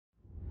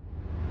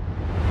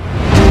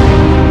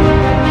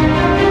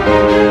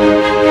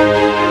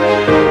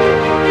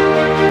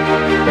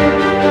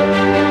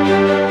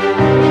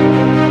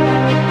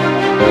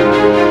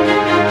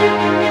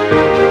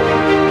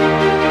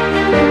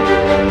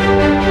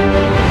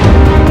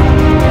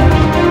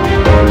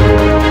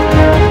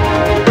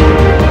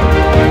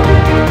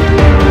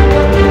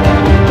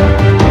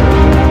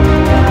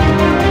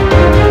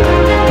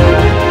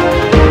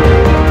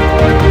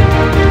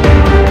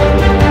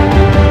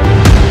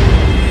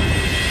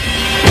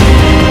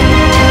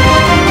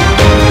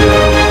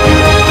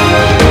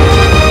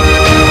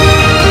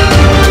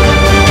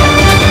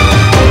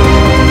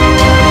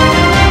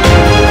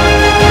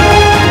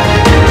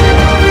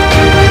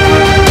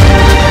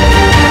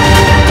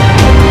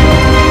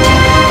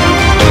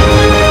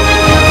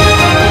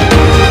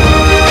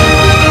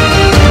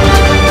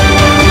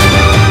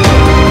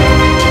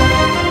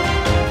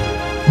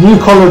New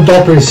color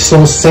Doppler is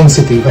so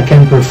sensitive I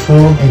can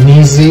perform an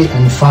easy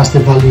and fast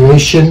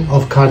evaluation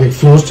of cardiac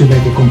flows to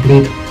make a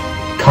complete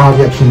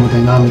cardiac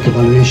hemodynamic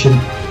evaluation.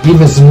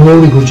 Even small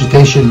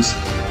regurgitations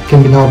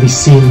can now be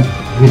seen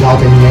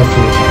without any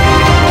effort.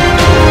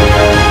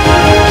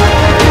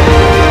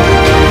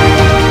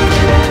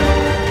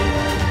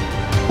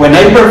 When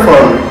I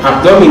perform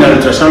abdominal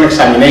ultrasound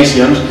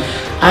examinations,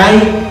 I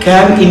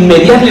can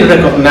immediately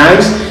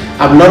recognize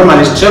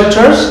abnormal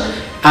structures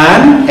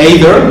and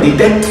either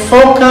detect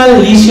focal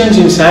lesions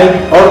inside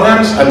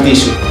organs and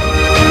tissue.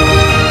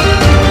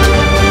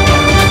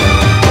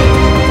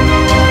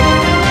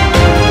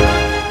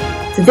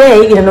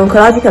 Today, in an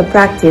oncological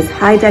practice,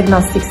 high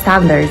diagnostic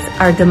standards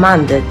are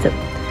demanded.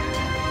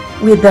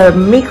 With the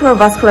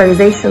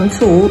microvascularization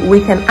tool,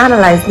 we can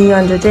analyze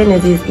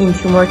neoangiogenesis in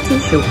tumor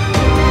tissue.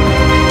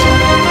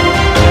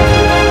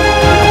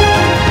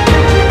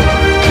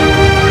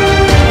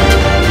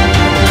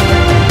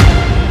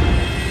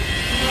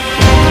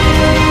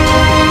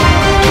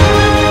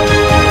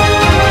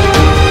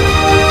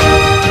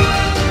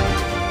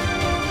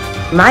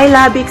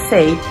 MyLab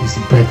X8 is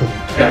better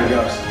than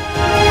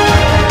yours.